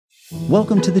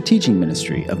Welcome to the teaching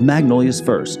ministry of Magnolia's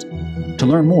First. To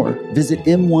learn more, visit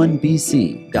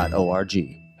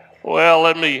m1bc.org. Well,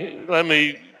 let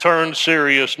me turn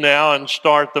serious now and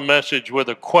start the message with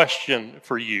a question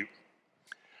for you.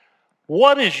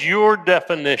 What is your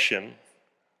definition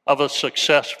of a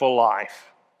successful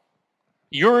life?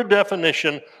 Your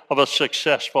definition of a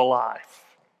successful life.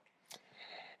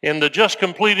 In the just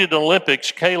completed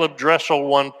Olympics, Caleb Dressel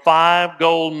won 5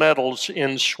 gold medals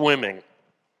in swimming.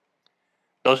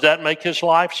 Does that make his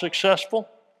life successful?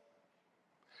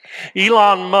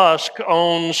 Elon Musk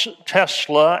owns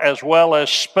Tesla as well as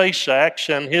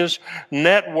SpaceX, and his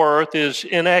net worth is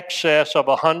in excess of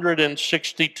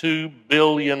 $162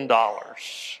 billion.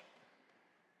 Does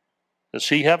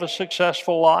he have a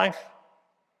successful life?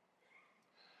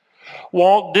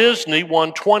 Walt Disney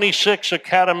won 26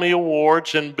 Academy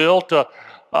Awards and built a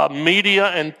media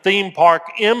and theme park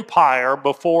empire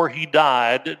before he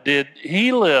died. Did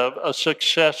he live a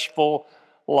successful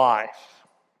life?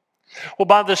 Well,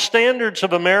 by the standards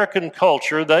of American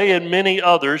culture, they and many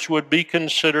others would be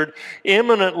considered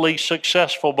eminently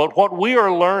successful. But what we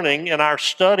are learning in our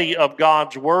study of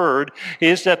God's Word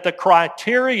is that the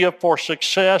criteria for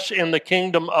success in the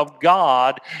kingdom of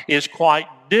God is quite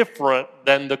different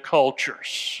than the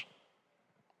culture's.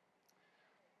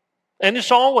 And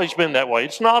it's always been that way.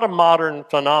 It's not a modern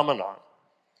phenomenon.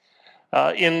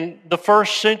 In the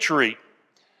first century,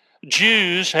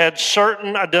 Jews had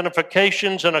certain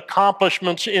identifications and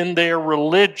accomplishments in their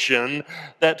religion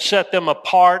that set them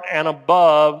apart and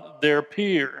above their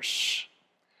peers.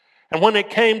 And when it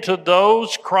came to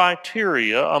those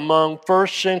criteria among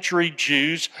first century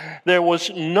Jews, there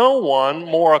was no one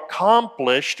more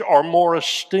accomplished or more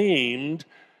esteemed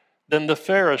than the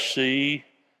Pharisee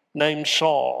named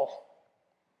Saul.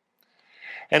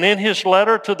 And in his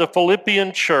letter to the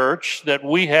Philippian church that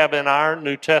we have in our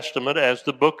New Testament as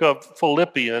the book of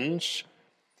Philippians,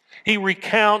 he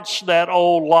recounts that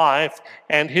old life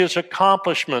and his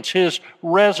accomplishments, his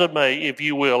resume, if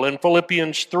you will. In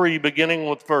Philippians 3, beginning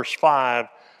with verse 5,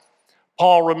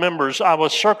 Paul remembers, I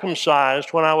was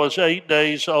circumcised when I was 8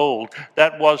 days old.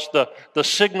 That was the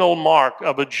signal mark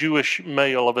of a Jewish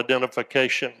male of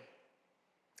identification.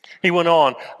 He went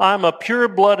on, I'm a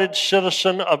pure-blooded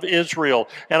citizen of Israel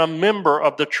and a member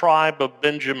of the tribe of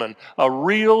Benjamin, a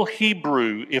real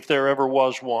Hebrew if there ever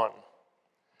was one.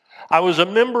 I was a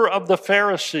member of the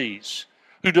Pharisees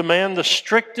who demand the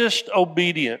strictest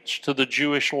obedience to the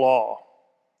Jewish law.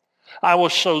 I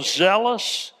was so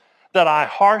zealous that I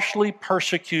harshly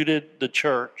persecuted the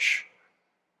church.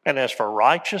 And as for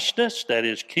righteousness, that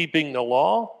is keeping the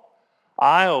law,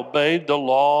 I obeyed the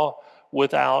law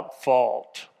without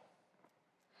fault.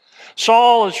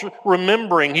 Saul is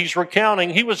remembering, he's recounting,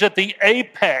 he was at the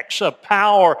apex of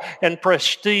power and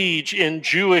prestige in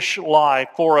Jewish life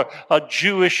for a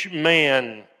Jewish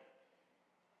man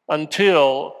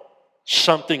until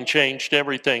something changed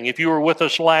everything. If you were with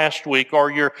us last week or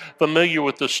you're familiar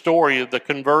with the story of the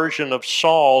conversion of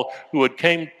Saul, who had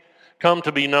come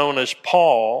to be known as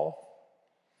Paul,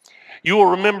 you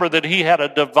will remember that he had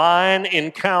a divine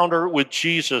encounter with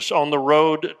Jesus on the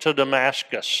road to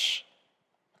Damascus.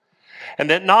 And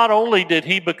that not only did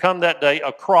he become that day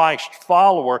a Christ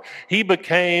follower, he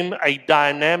became a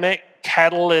dynamic,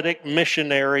 catalytic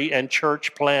missionary and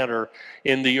church planter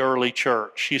in the early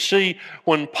church. You see,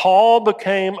 when Paul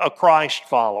became a Christ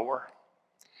follower,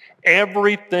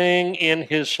 everything in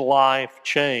his life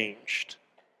changed,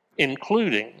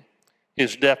 including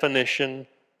his definition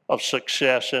of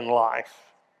success in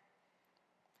life.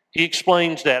 He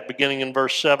explains that beginning in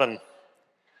verse 7,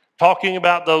 talking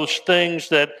about those things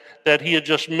that he had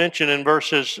just mentioned in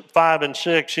verses 5 and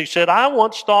 6. He said, I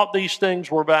once thought these things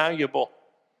were valuable,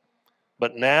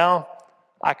 but now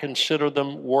I consider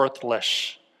them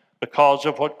worthless because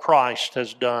of what Christ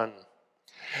has done.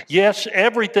 Yes,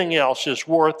 everything else is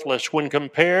worthless when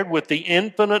compared with the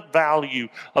infinite value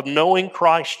of knowing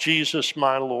Christ Jesus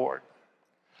my Lord.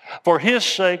 For his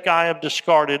sake I have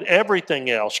discarded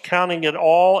everything else, counting it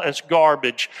all as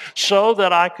garbage, so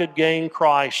that I could gain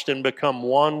Christ and become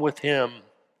one with him.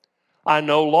 I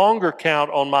no longer count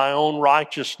on my own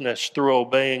righteousness through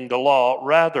obeying the law.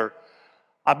 Rather,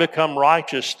 I become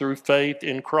righteous through faith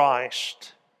in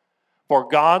Christ. For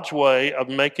God's way of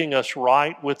making us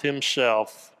right with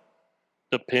himself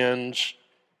depends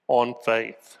on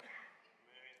faith.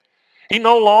 He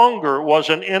no longer was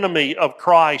an enemy of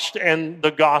Christ and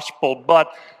the gospel,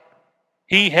 but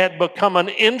he had become an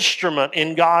instrument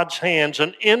in God's hands,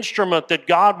 an instrument that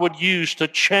God would use to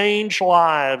change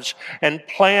lives and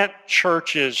plant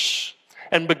churches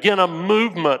and begin a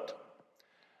movement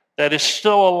that is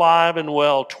still alive and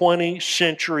well 20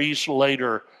 centuries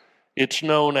later It's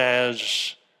known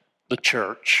as the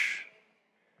church.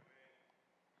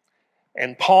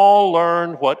 And Paul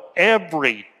learned what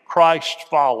every Christ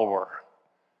follower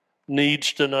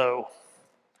needs to know.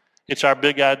 It's our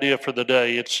big idea for the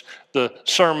day. It's the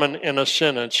sermon in a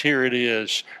sentence. Here it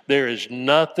is. There is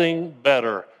nothing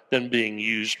better than being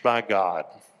used by God.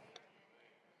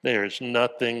 There is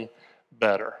nothing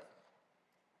better.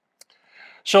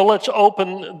 So let's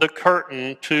open the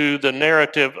curtain to the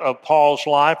narrative of Paul's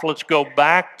life. Let's go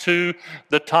back to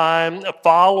the time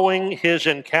following his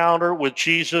encounter with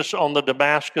Jesus on the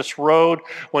Damascus Road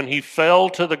when he fell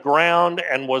to the ground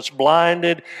and was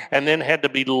blinded and then had to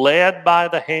be led by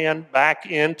the hand back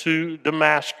into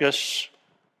Damascus.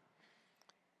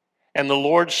 And the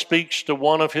Lord speaks to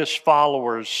one of his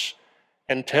followers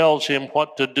and tells him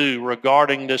what to do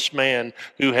regarding this man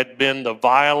who had been the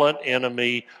violent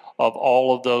enemy of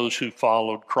all of those who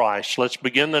followed Christ. Let's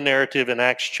begin the narrative in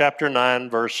Acts chapter 9,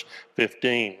 verse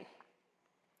 15.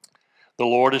 The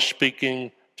Lord is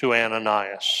speaking to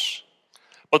Ananias.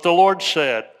 But the Lord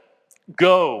said,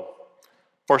 "Go,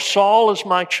 for Saul is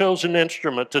my chosen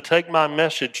instrument to take my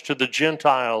message to the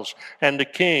Gentiles and to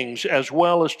kings as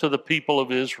well as to the people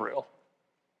of Israel."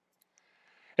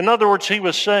 In other words, he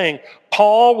was saying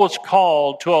Paul was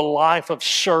called to a life of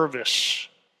service,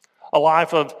 a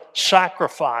life of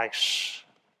sacrifice,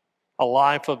 a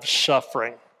life of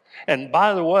suffering. And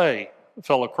by the way,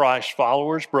 fellow Christ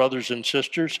followers, brothers and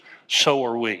sisters, so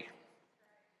are we.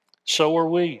 So are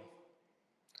we.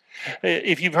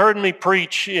 If you've heard me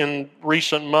preach in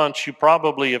recent months, you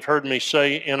probably have heard me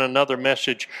say in another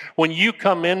message, when you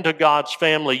come into God's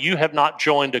family, you have not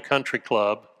joined a country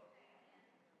club.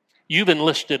 You've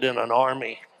enlisted in an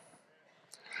army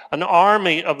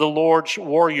of the Lord's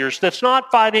warriors that's not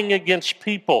fighting against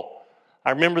people.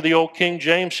 I remember the old King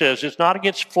James says it's not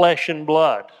against flesh and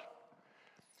blood,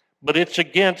 but it's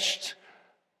against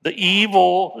the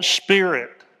evil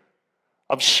spirit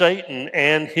of Satan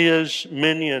and his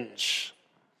minions.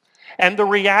 And the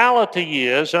reality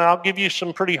is, and I'll give you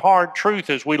some pretty hard truth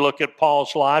as we look at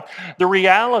Paul's life, the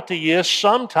reality is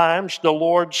sometimes the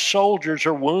Lord's soldiers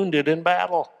are wounded in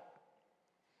battle.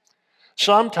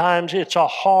 Sometimes it's a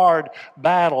hard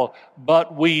battle,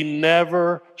 but we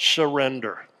never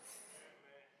surrender.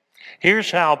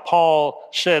 Here's how Paul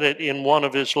said it in one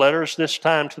of his letters, this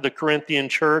time to the Corinthian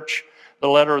church, the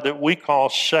letter that we call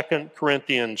 2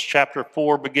 Corinthians chapter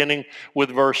 4, beginning with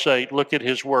verse 8. Look at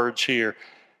his words here.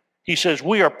 He says,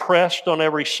 "We are pressed on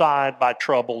every side by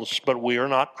troubles, but we are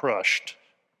not crushed.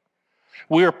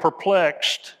 We are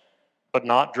perplexed, but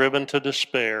not driven to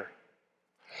despair.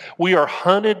 We are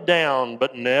hunted down,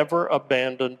 but never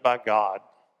abandoned by God.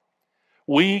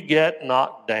 We get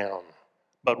knocked down,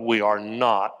 but we are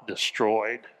not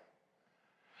destroyed.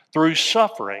 Through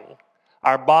suffering,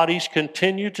 our bodies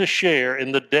continue to share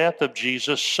in the death of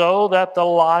Jesus so that the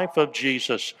life of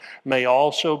Jesus may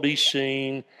also be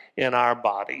seen in our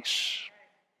bodies."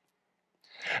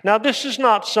 Now, this is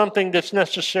not something that's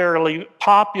necessarily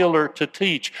popular to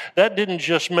teach. That didn't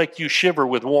just make you shiver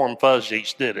with warm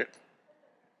fuzzies, did it?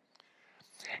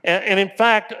 And in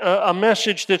fact, a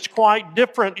message that's quite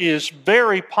different is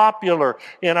very popular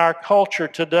in our culture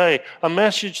today. A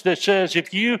message that says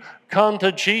if you come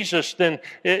to Jesus, then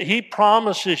he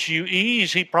promises you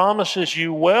ease, he promises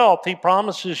you wealth, he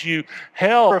promises you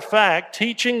health. In fact,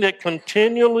 teaching that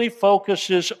continually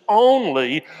focuses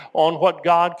only on what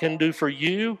God can do for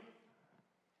you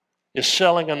is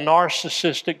selling a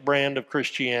narcissistic brand of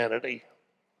Christianity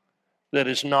that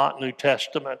is not New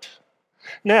Testament.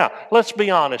 Now, let's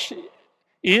be honest.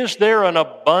 Is there an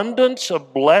abundance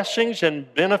of blessings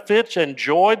and benefits and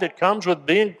joy that comes with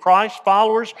being Christ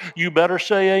followers? You better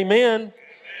say amen.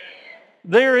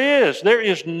 There is. There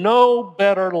is no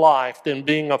better life than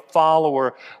being a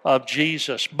follower of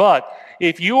Jesus. But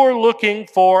if you're looking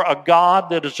for a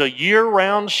God that is a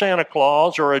year-round Santa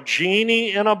Claus or a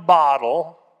genie in a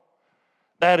bottle,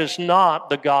 that is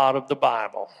not the God of the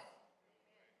Bible.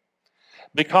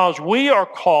 Because we are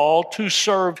called to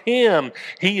serve him.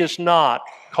 He is not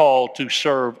called to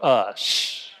serve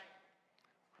us.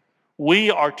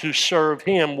 We are to serve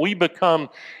him. We become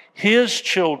his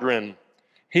children,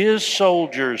 his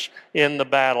soldiers in the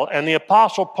battle. And the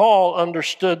Apostle Paul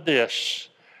understood this.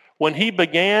 When he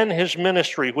began his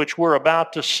ministry, which we're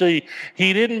about to see,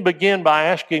 he didn't begin by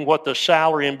asking what the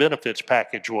salary and benefits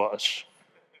package was.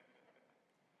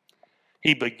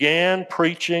 He began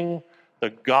preaching the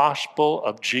gospel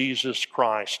of Jesus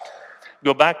Christ.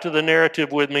 Go back to the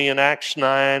narrative with me in Acts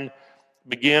 9.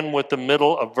 Begin with the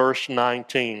middle of verse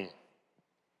 19.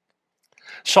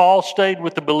 Saul stayed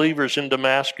with the believers in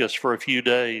Damascus for a few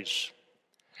days,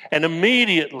 and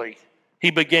immediately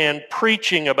he began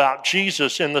preaching about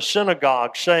Jesus in the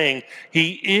synagogue, saying,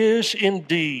 "He is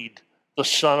indeed the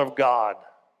Son of God."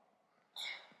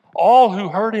 All who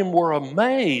heard him were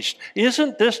amazed.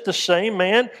 "Isn't this the same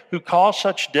man who caused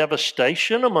such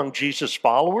devastation among Jesus'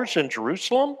 followers in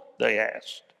Jerusalem?" they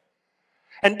asked.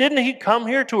 "And didn't he come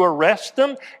here to arrest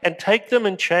them and take them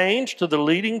in chains to the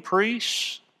leading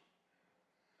priests?"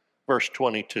 Verse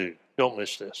 22, don't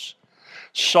miss this.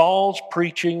 Saul's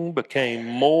preaching became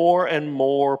more and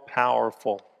more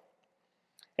powerful,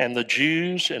 and the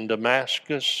Jews in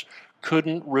Damascus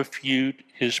couldn't refute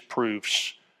his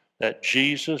proofs that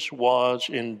Jesus was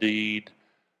indeed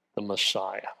the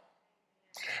Messiah.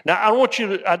 Now, I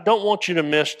don't want you to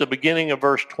miss the beginning of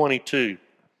verse 22.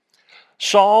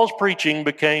 Saul's preaching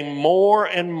became more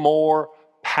and more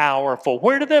powerful.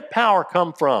 Where did that power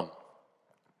come from?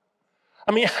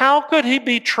 I mean, how could he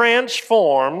be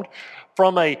transformed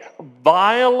from a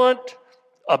violent,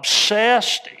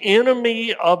 obsessed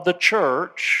enemy of the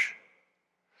church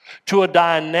to a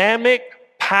dynamic,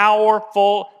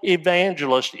 powerful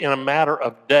evangelist in a matter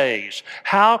of days?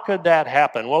 How could that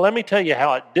happen? Well, let me tell you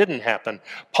how it didn't happen.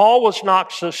 Paul was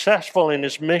not successful in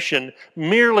his mission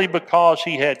merely because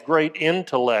he had great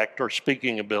intellect or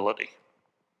speaking ability.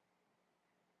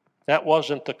 That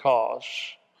wasn't the cause.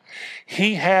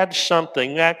 He had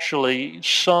something, actually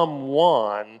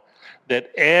someone, that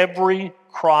every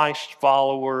Christ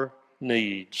follower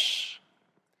needs.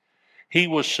 He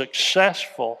was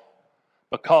successful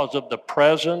because of the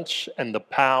presence and the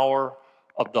power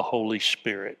of the Holy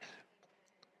Spirit.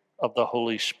 Of the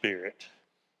Holy Spirit.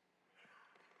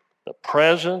 The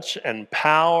presence and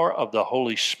power of the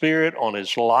Holy Spirit on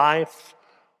his life,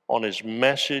 on his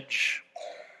message,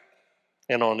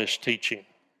 and on his teaching.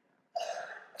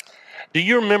 Do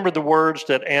you remember the words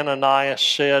that Ananias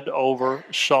said over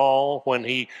Saul when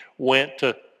he went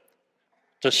to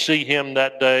see him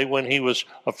that day, when he was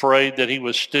afraid that he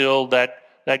was still that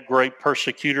great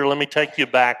persecutor? Let me take you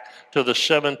back to the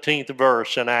 17th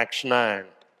verse in Acts 9.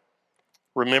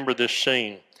 Remember this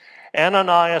scene.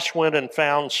 Ananias went and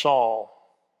found Saul.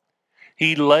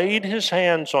 He laid his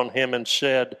hands on him and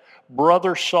said,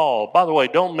 "Brother Saul." By the way,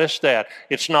 don't miss that.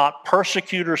 It's not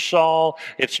persecutor Saul.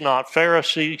 It's not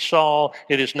Pharisee Saul.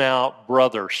 It is now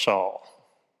Brother Saul.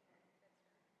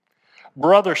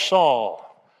 "Brother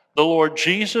Saul, the Lord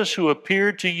Jesus, who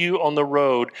appeared to you on the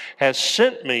road, has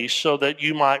sent me so that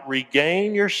you might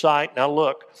regain your sight," now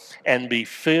look, "and be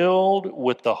filled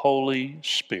with the Holy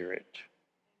Spirit."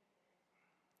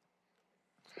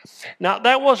 Now,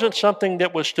 that wasn't something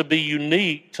that was to be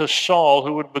unique to Saul,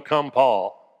 who would become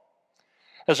Paul.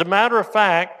 As a matter of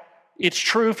fact, it's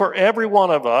true for every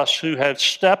one of us who have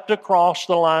stepped across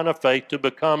the line of faith to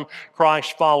become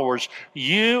Christ followers.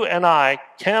 You and I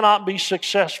cannot be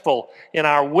successful in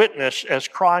our witness as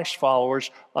Christ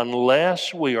followers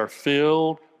unless we are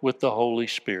filled with the Holy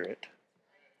Spirit.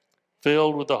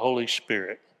 Filled with the Holy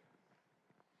Spirit.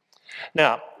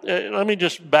 Now, let me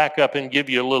just back up and give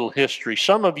you a little history.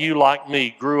 Some of you, like me,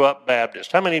 grew up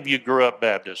Baptist. How many of you grew up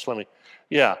Baptist?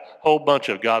 Yeah, whole bunch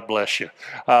of, God bless you.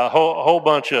 Whole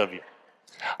bunch of you.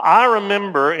 I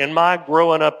remember in my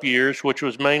growing up years, which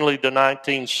was mainly the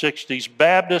 1960s,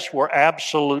 Baptists were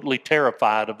absolutely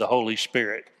terrified of the Holy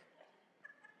Spirit.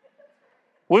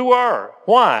 We were.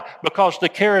 Why? Because the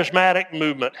charismatic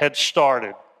movement had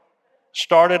started.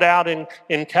 Started out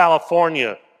in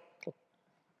California.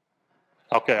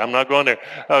 Okay, I'm not going there.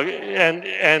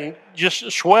 And just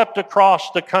swept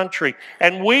across the country.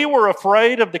 And we were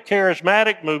afraid of the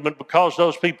charismatic movement because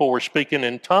those people were speaking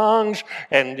in tongues,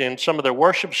 and in some of their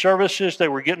worship services, they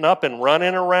were getting up and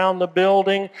running around the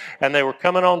building, and they were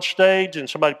coming on stage, and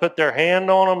somebody put their hand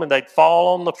on them, and they'd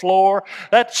fall on the floor.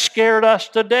 That scared us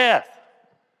to death.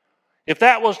 If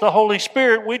that was the Holy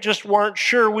Spirit, we just weren't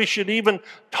sure we should even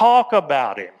talk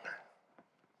about him.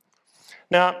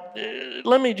 Now,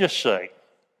 let me just say,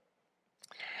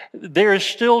 there is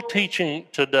still teaching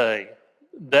today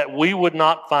that we would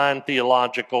not find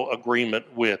theological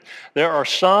agreement with. There are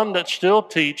some that still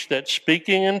teach that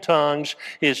speaking in tongues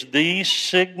is the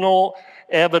signal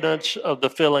evidence of the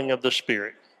filling of the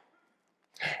Spirit.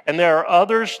 And there are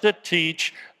others that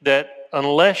teach that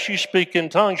unless you speak in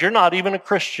tongues, you're not even a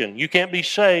Christian. You can't be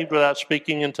saved without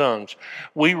speaking in tongues.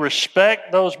 We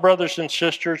respect those brothers and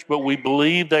sisters, but we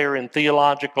believe they are in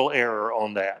theological error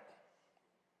on that.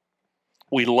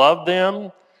 We love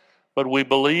them, but we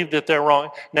believe that they're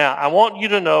wrong. Now, I want you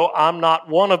to know I'm not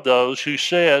one of those who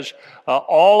says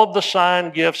all of the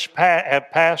sign gifts have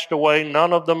passed away.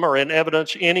 None of them are in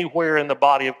evidence anywhere in the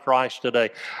body of Christ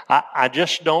today. I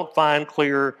just don't find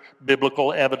clear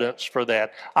biblical evidence for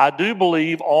that. I do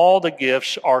believe all the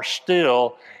gifts are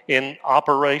still in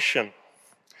operation.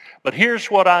 But here's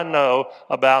what I know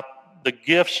about the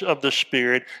gifts of the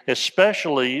Spirit,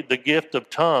 especially the gift of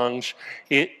tongues.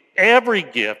 Every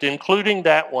gift, including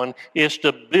that one, is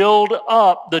to build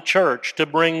up the church, to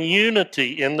bring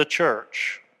unity in the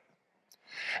church.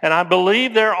 And I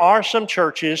believe there are some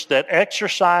churches that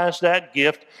exercise that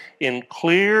gift in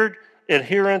clear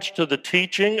adherence to the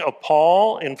teaching of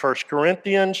Paul in 1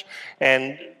 Corinthians,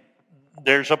 and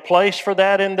there's a place for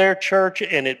that in their church,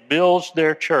 and it builds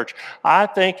their church. I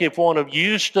think if one of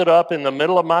you stood up in the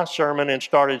middle of my sermon and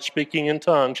started speaking in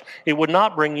tongues, it would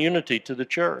not bring unity to the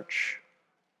church.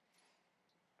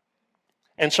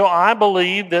 And so I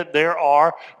believe that there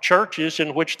are churches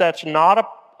in which that's not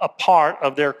a part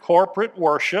of their corporate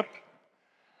worship.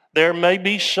 There may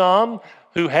be some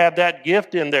who have that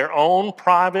gift in their own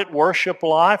private worship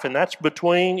life, and that's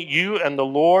between you and the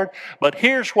Lord. But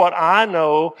here's what I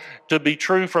know to be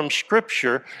true from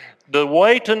Scripture. The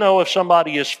way to know if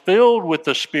somebody is filled with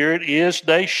the Spirit is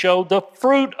they show the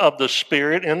fruit of the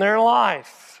Spirit in their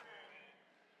life.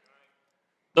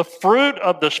 The fruit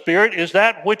of the Spirit is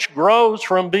that which grows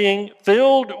from being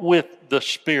filled with the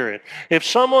Spirit. If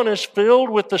someone is filled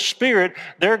with the Spirit,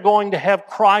 they're going to have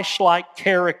Christ-like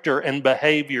character and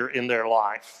behavior in their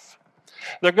life.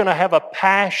 They're going to have a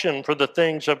passion for the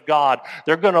things of God.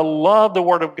 They're going to love the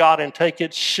Word of God and take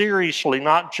it seriously,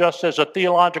 not just as a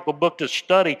theological book to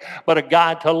study, but a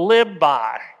guide to live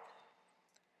by.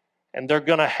 And they're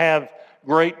going to have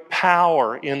great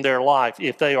power in their life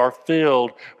if they are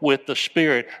filled with the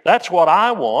Spirit. That's what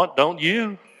I want, don't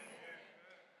you?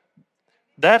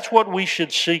 That's what we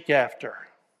should seek after.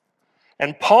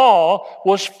 And Paul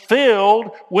was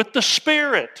filled with the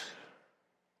Spirit.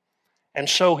 And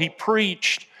so he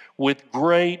preached with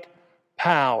great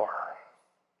power.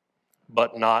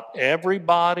 But not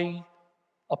everybody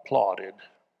applauded.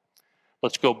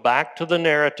 Let's go back to the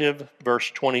narrative,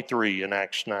 verse 23 in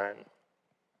Acts 9.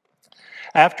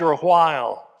 After a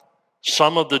while,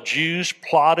 some of the Jews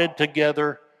plotted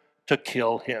together to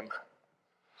kill him.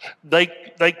 They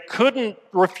couldn't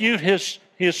refute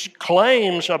his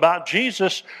claims about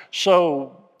Jesus,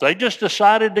 so they just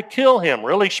decided to kill him.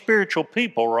 Really spiritual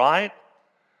people, right?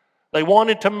 They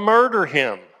wanted to murder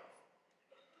him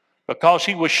because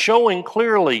he was showing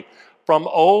clearly from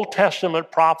Old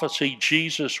Testament prophecy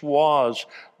Jesus was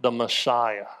the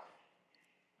Messiah.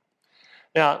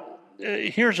 Now,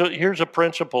 here's a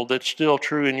principle that's still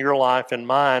true in your life and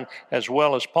mine as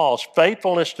well as Paul's.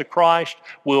 Faithfulness to Christ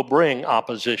will bring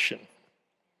opposition.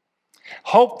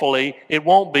 Hopefully, it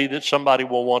won't be that somebody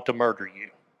will want to murder you.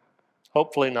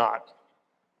 Hopefully not.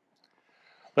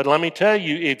 But let me tell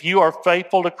you, if you are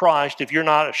faithful to Christ, if you're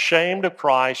not ashamed of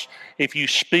Christ, if you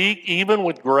speak even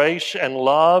with grace and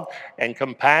love and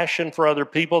compassion for other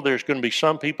people, there's going to be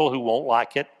some people who won't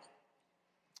like it.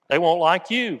 They won't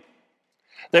like you.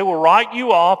 They will write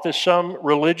you off as some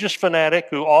religious fanatic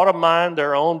who ought to mind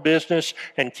their own business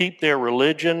and keep their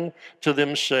religion to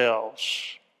themselves.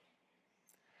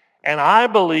 And I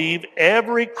believe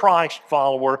every Christ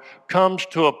follower comes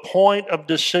to a point of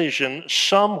decision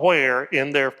somewhere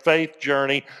in their faith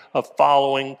journey of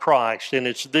following Christ. And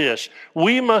it's this: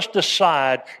 we must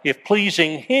decide if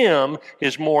pleasing Him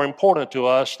is more important to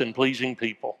us than pleasing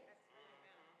people.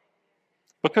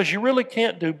 Because you really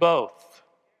can't do both.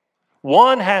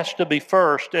 One has to be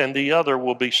first and the other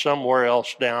will be somewhere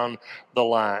else down the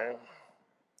line.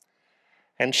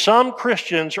 And some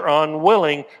Christians are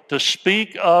unwilling to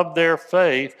speak of their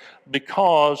faith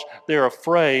because they're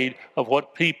afraid of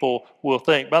what people will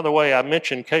think. By the way, I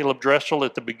mentioned Caleb Dressel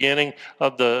at the beginning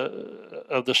of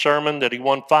the sermon that he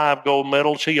won 5 gold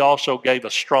medals. He also gave a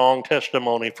strong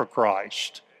testimony for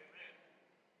Christ.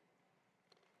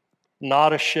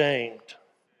 Not ashamed.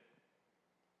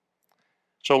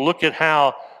 So look at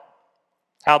how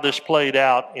this played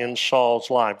out in Saul's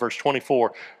life. Verse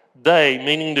 24. They,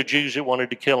 meaning the Jews that wanted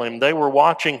to kill him, they were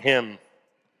watching him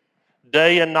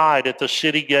day and night at the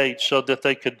city gates so that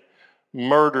they could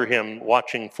murder him,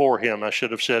 watching for him, I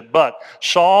should have said. But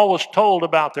Saul was told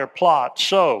about their plot.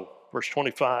 So, verse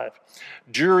 25,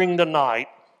 during the night,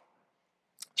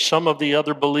 some of the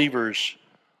other believers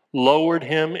lowered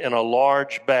him in a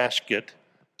large basket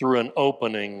through an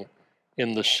opening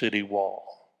in the city wall.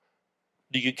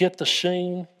 Do you get the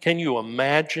scene? Can you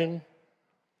imagine?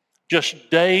 Just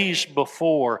days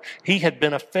before, he had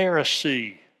been a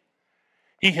Pharisee.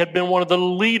 He had been one of the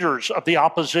leaders of the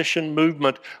opposition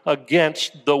movement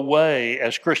against the way,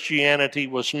 as Christianity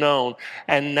was known.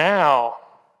 And now,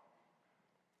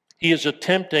 he is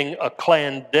attempting a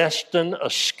clandestine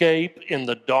escape in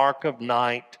the dark of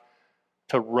night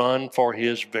to run for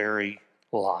his very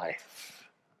life.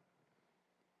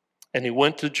 and he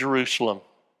went to Jerusalem.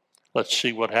 Let's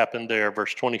see what happened there.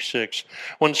 Verse 26.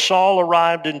 When Saul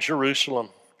arrived in Jerusalem,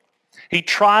 he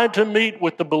tried to meet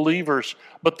with the believers,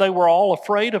 but they were all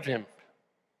afraid of him.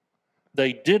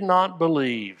 They did not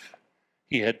believe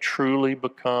he had truly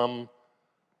become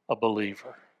a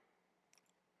believer.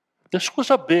 This was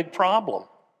a big problem.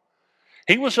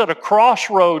 He was at a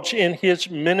crossroads in his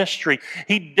ministry.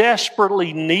 He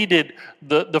desperately needed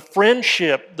the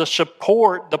friendship, the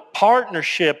support, the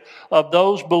partnership of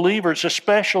those believers,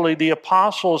 especially the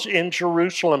apostles in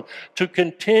Jerusalem, to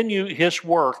continue his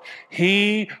work.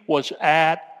 He was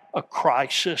at a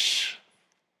crisis.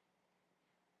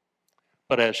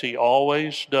 But as he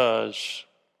always does,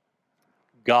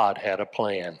 God had a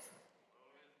plan.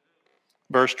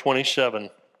 Verse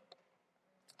 27.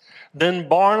 Then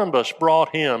Barnabas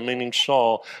brought him, meaning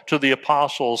Saul, to the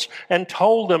apostles and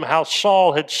told them how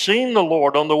Saul had seen the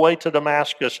Lord on the way to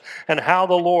Damascus and how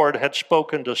the Lord had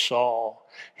spoken to Saul.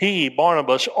 He,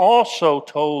 Barnabas, also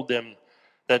told them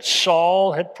that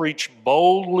Saul had preached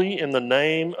boldly in the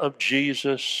name of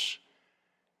Jesus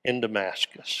in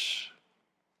Damascus.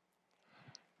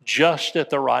 Just at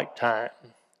the right time,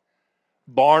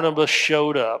 Barnabas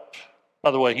showed up.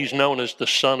 By the way, he's known as the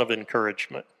son of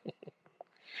encouragement.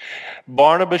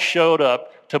 Barnabas showed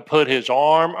up to put his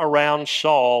arm around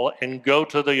Saul and go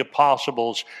to the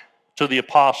apostles,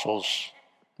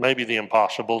 maybe the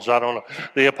impossibles, I don't know,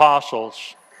 the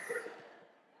apostles,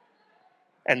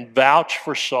 and vouch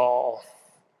for Saul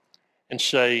and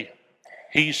say,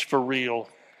 he's for real.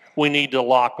 We need to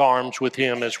lock arms with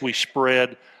him as we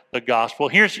spread the gospel.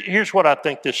 Here's what I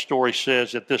think this story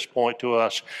says at this point to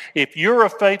us. If you're a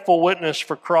faithful witness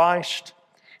for Christ,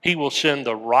 he will send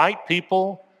the right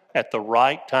people at the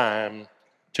right time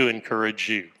to encourage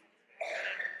you.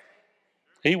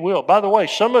 He will. By the way,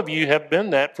 some of you have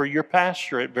been that for your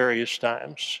pastor at various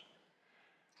times.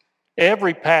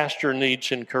 Every pastor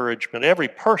needs encouragement. Every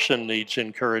person needs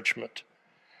encouragement.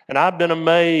 And I've been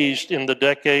amazed in the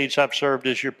decades I've served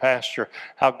as your pastor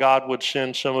how God would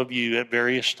send some of you at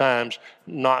various times,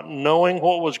 not knowing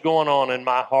what was going on in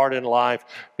my heart and life,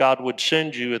 God would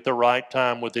send you at the right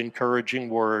time with encouraging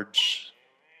words.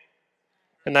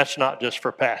 And that's not just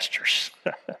for pastors.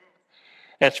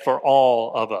 That's for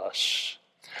all of us.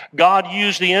 God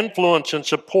used the influence and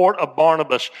support of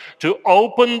Barnabas to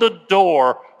open the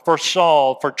door for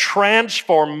Saul for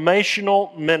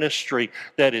transformational ministry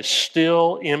that is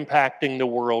still impacting the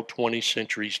world 20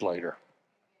 centuries later.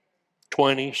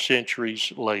 20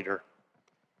 centuries later.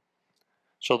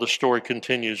 So the story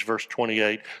continues, verse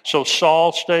 28. So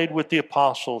Saul stayed with the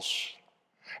apostles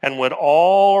and went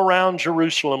all around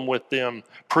Jerusalem with them,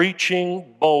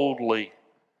 preaching boldly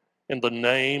in the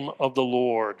name of the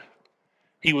Lord.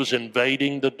 He was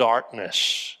invading the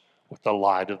darkness with the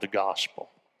light of the gospel.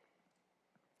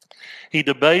 He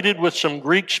debated with some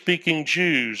Greek-speaking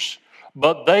Jews,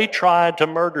 but they tried to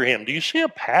murder him. Do you see a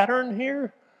pattern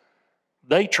here?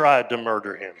 They tried to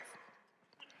murder him.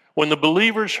 When the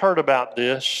believers heard about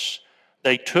this,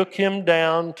 they took him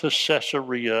down to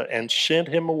Caesarea and sent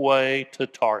him away to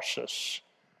Tarsus,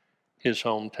 his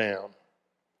hometown.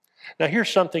 Now here's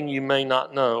something you may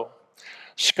not know.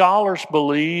 Scholars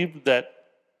believe that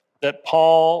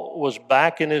Paul was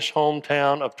back in his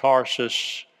hometown of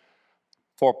Tarsus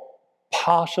for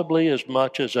possibly as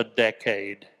much as a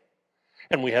decade.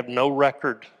 And we have no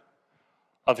record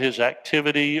of his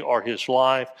activity or his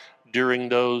life during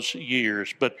those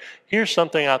years. But here's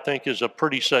something I think is a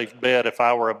pretty safe bet if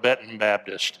I were a betting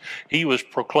Baptist. He was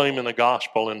proclaiming the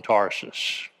gospel in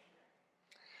Tarsus.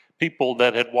 People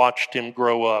that had watched him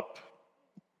grow up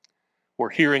were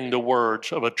hearing the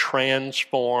words of a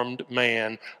transformed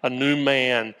man, a new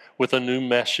man with a new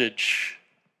message.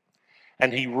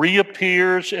 And he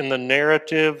reappears in the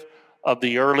narrative of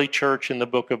the early church in the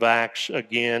book of Acts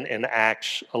again in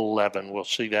Acts 11. We'll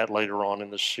see that later on in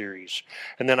the series.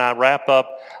 And then I wrap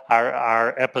up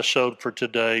our episode for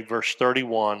today, verse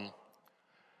 31.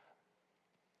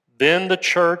 Then the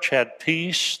church had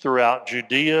peace throughout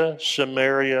Judea,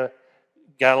 Samaria,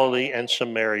 Galilee, and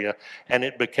Samaria, and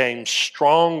it became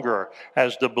stronger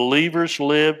as the believers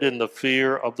lived in the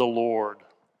fear of the Lord.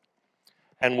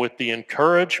 And with the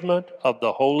encouragement of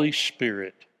the Holy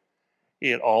Spirit,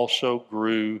 it also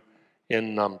grew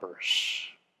in numbers.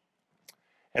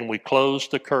 And we close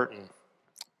the curtain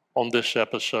on this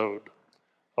episode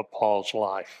of Paul's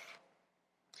life.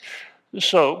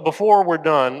 So before we're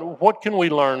done, what can we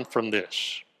learn from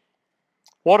this?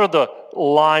 What are the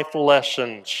life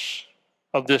lessons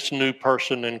of this new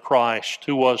person in Christ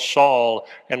who was Saul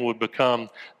and would become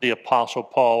the Apostle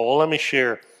Paul? Well, let me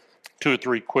share two or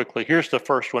three quickly. Here's the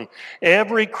first one.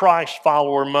 Every Christ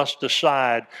follower must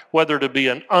decide whether to be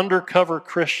an undercover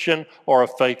Christian or a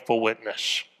faithful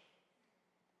witness.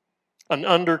 An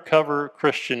undercover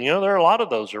Christian. You know, there are a lot of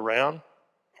those around.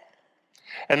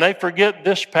 And they forget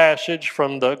this passage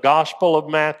from the Gospel of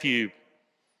Matthew.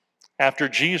 After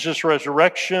Jesus'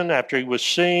 resurrection, after he was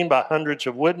seen by hundreds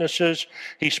of witnesses,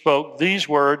 he spoke these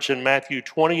words in Matthew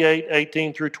 28,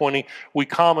 18 through 20. We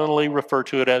commonly refer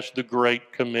to it as the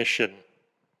Great Commission.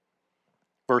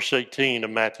 Verse 18 of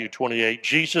Matthew 28,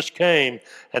 Jesus came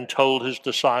and told his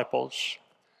disciples,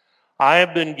 I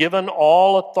have been given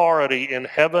all authority in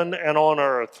heaven and on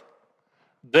earth.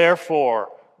 Therefore,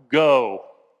 go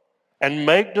and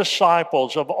make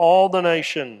disciples of all the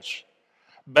nations,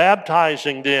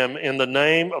 baptizing them in the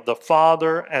name of the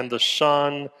Father and the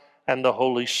Son and the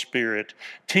Holy Spirit.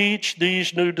 Teach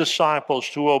these new disciples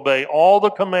to obey all the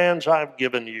commands I've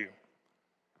given you.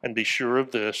 And be sure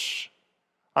of this,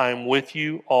 I am with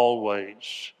you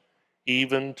always,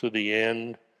 even to the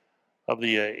end of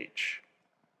the age.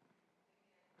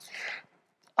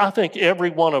 I think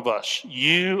every one of us,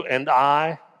 you and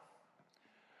I,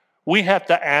 we have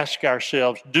to ask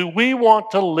ourselves, do we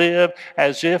want to live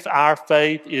as if our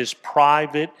faith is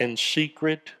private and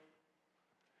secret?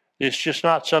 It's just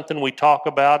not something we talk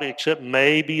about except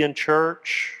maybe in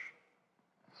church?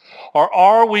 Or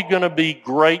are we going to be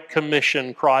Great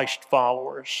Commission Christ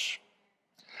followers?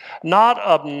 Not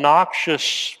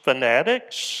obnoxious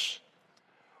fanatics,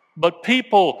 but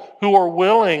people who are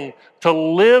willing to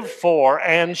live for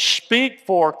and speak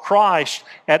for Christ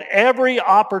at every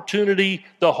opportunity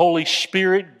the Holy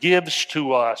Spirit gives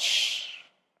to us.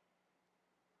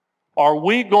 Are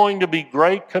we going to be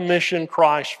Great Commission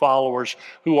Christ followers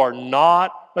who are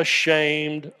not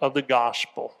ashamed of the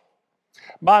gospel?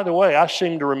 By the way, I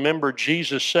seem to remember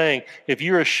Jesus saying, if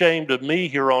you're ashamed of me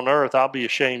here on earth, I'll be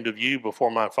ashamed of you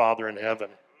before my Father in heaven.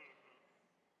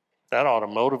 That ought to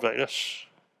motivate us.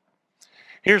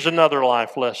 Here's another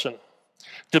life lesson.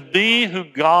 To be who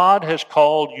God has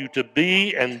called you to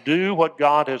be and do what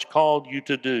God has called you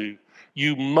to do,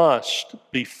 you must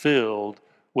be filled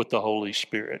with the Holy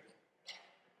Spirit.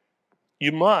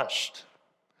 You must.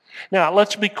 Now,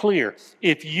 let's be clear.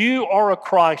 If you are a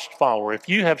Christ follower, if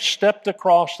you have stepped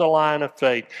across the line of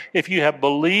faith, if you have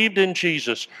believed in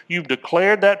Jesus, you've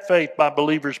declared that faith by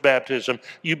believer's baptism,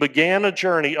 you began a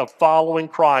journey of following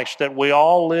Christ that we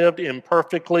all lived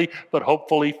imperfectly, but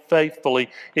hopefully faithfully.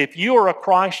 If you are a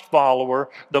Christ follower,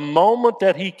 the moment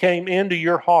that he came into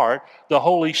your heart, the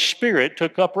Holy Spirit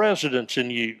took up residence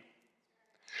in you.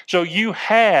 So you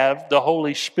have the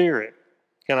Holy Spirit.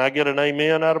 Can I get an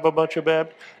amen out of a bunch of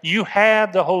Baptists? You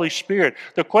have the Holy Spirit.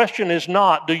 The question is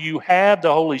not, do you have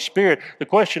the Holy Spirit? The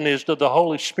question is, does the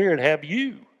Holy Spirit have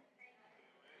you?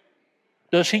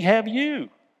 Does he have you?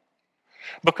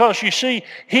 Because you see,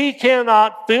 he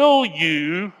cannot fill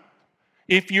you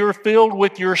if you're filled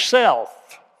with yourself.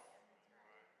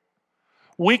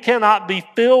 We cannot be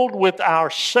filled with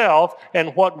ourself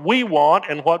and what we want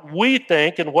and what we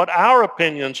think and what our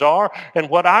opinions are and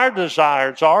what our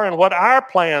desires are and what our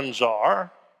plans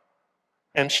are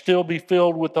and still be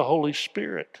filled with the Holy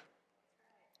Spirit.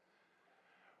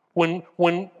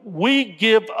 When we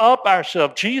give up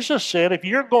ourselves, Jesus said, if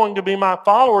you're going to be my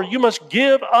follower, you must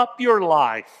give up your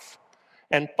life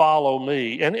and follow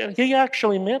me. And he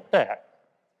actually meant that.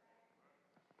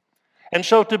 And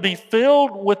so to be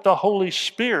filled with the Holy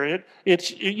Spirit,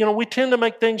 it's, we tend to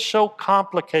make things so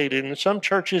complicated. In some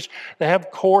churches, they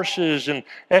have courses and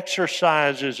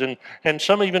exercises, and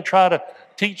some even try to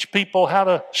teach people how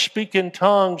to speak in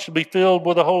tongues to be filled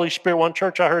with the Holy Spirit. One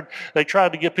church I heard, they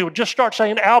tried to get people, just start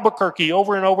saying Albuquerque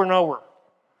over and over and over.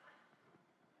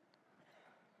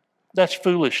 That's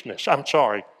foolishness. I'm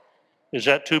sorry. Is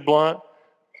that too blunt?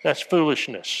 That's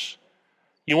foolishness.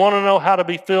 You want to know how to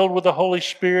be filled with the Holy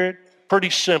Spirit? Pretty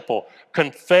simple.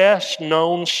 Confess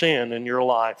known sin in your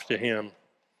life to him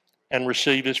and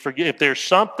receive his forgiveness. If there's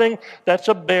something that's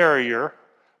a barrier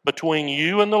between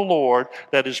you and the Lord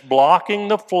that is blocking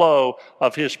the flow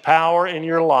of his power in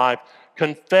your life,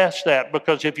 confess that,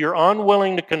 because if you're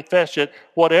unwilling to confess it,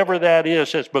 whatever that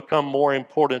is has become more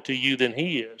important to you than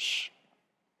he is.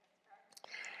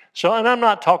 So, and I'm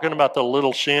not talking about the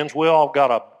little sins. We all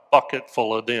got a bucket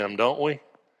full of them, don't we?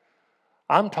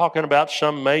 I'm talking about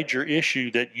some major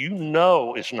issue that you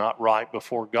know is not right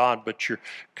before God, but you're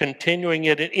continuing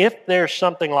it. And if there's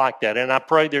something like that, and I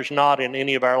pray there's not in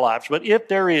any of our lives, but if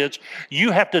there is,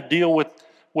 you have to deal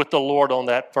with the Lord on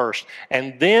that first.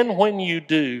 And then when you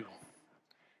do,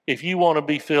 if you want to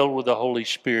be filled with the Holy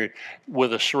Spirit,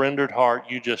 with a surrendered heart,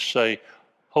 you just say,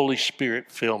 Holy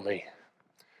Spirit, fill me.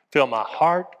 Fill my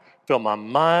heart, fill my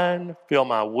mind, fill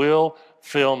my will,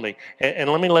 fill me. And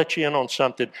let me let you in on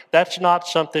something. That's not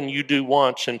something you do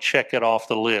once and check it off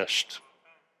the list.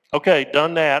 Okay,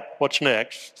 done that. What's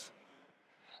next?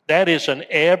 That is an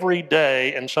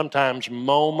everyday and sometimes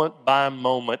moment by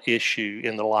moment issue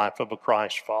in the life of a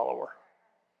Christ follower.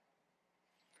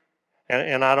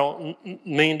 And I don't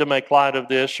mean to make light of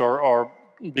this or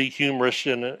be humorous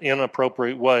in an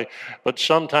inappropriate way, but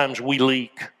sometimes we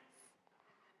leak.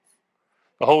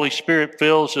 The Holy Spirit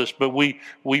fills us, but we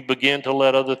begin to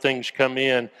let other things come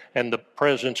in, and the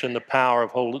presence and the power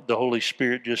of the Holy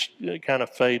Spirit just kind of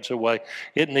fades away.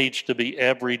 It needs to be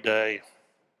every day,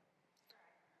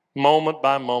 moment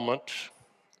by moment.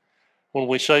 When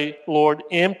we say, Lord,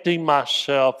 empty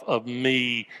myself of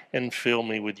me and fill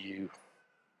me with you.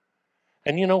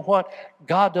 And you know what?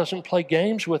 God doesn't play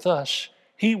games with us.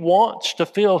 He wants to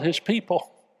fill his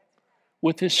people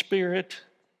with his Spirit.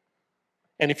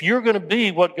 And if you're going to be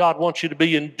what God wants you to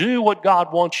be and do what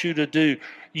God wants you to do,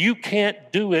 you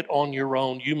can't do it on your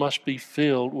own. You must be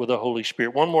filled with the Holy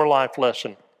Spirit. One more life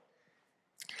lesson.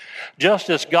 Just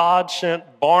as God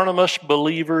sent Barnabas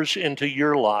believers into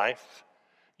your life,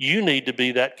 you need to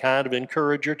be that kind of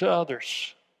encourager to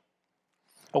others.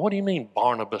 Now, what do you mean,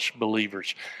 Barnabas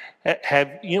believers?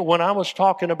 When I was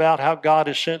talking about how God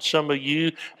has sent some of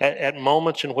you at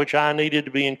moments in which I needed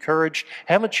to be encouraged,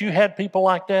 haven't you had people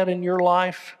like that in your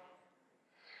life?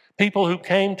 People who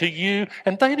came to you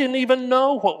and they didn't even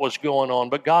know what was going on,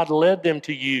 but God led them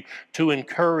to you to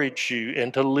encourage you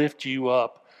and to lift you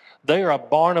up. They are a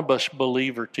Barnabas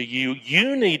believer to you.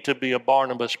 You need to be a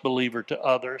Barnabas believer to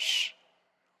others.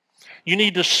 You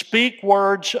need to speak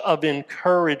words of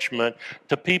encouragement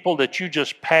to people that you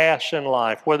just pass in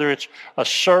life, whether it's a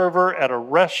server at a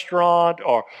restaurant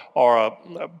or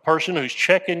a person who's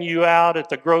checking you out at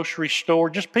the grocery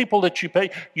store, just people that you pay.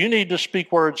 You need to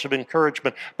speak words of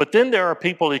encouragement. But then there are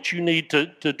people that you need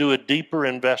to do a deeper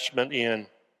investment in.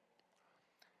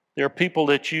 There are people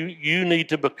that you need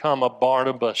to become a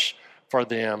Barnabas for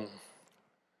them.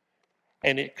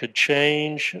 And it could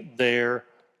change their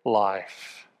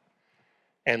life.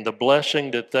 And the blessing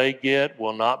that they get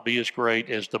will not be as great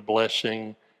as the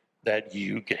blessing that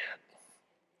you get.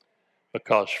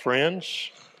 Because,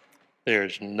 friends,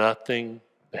 there's nothing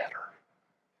better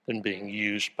than being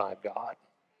used by God.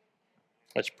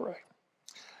 Let's pray.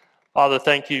 Father,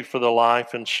 thank you for the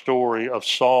life and story of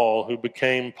Saul, who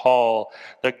became Paul,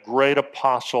 that great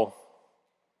apostle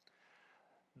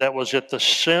that was at the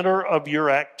center of your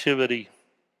activity,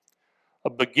 a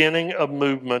beginning of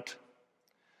movement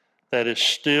that is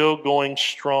still going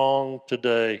strong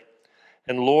today.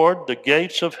 And Lord, the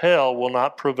gates of hell will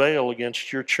not prevail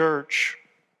against your church.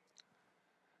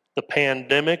 The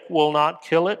pandemic will not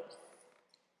kill it.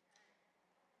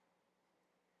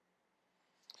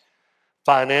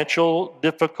 Financial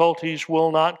difficulties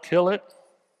will not kill it.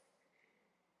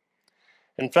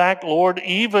 In fact, Lord,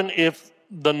 even if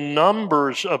the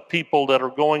numbers of people that are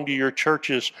going to your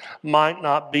churches might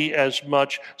not be as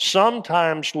much,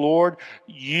 sometimes, Lord,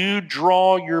 you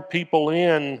draw your people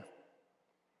in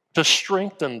to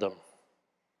strengthen them.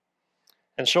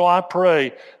 And so I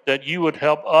pray that you would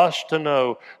help us to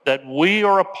know that we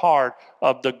are a part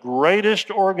of the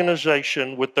greatest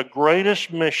organization with the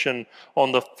greatest mission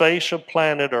on the face of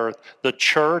planet Earth, the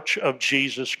Church of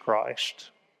Jesus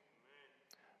Christ.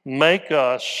 Make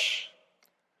us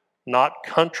not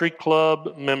country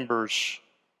club members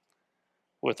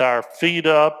with our feet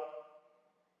up,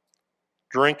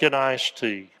 drinking iced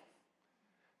tea.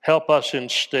 Help us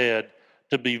instead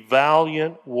to be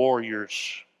valiant warriors,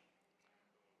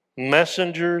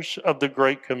 messengers of the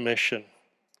Great Commission,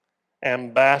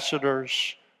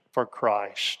 ambassadors for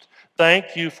Christ.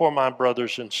 Thank you for my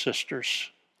brothers and sisters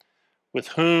with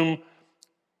whom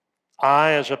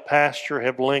I, as a pastor,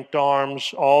 have linked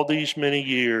arms all these many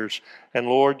years. And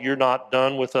Lord, you're not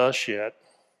done with us yet.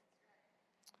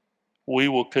 We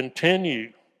will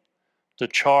continue to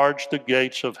charge the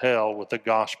gates of hell with the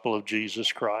gospel of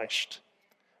Jesus Christ.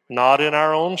 Not in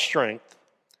our own strength,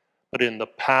 but in the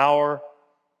power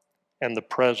and the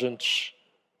presence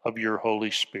of your Holy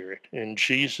Spirit. In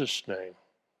Jesus' name,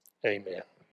 amen.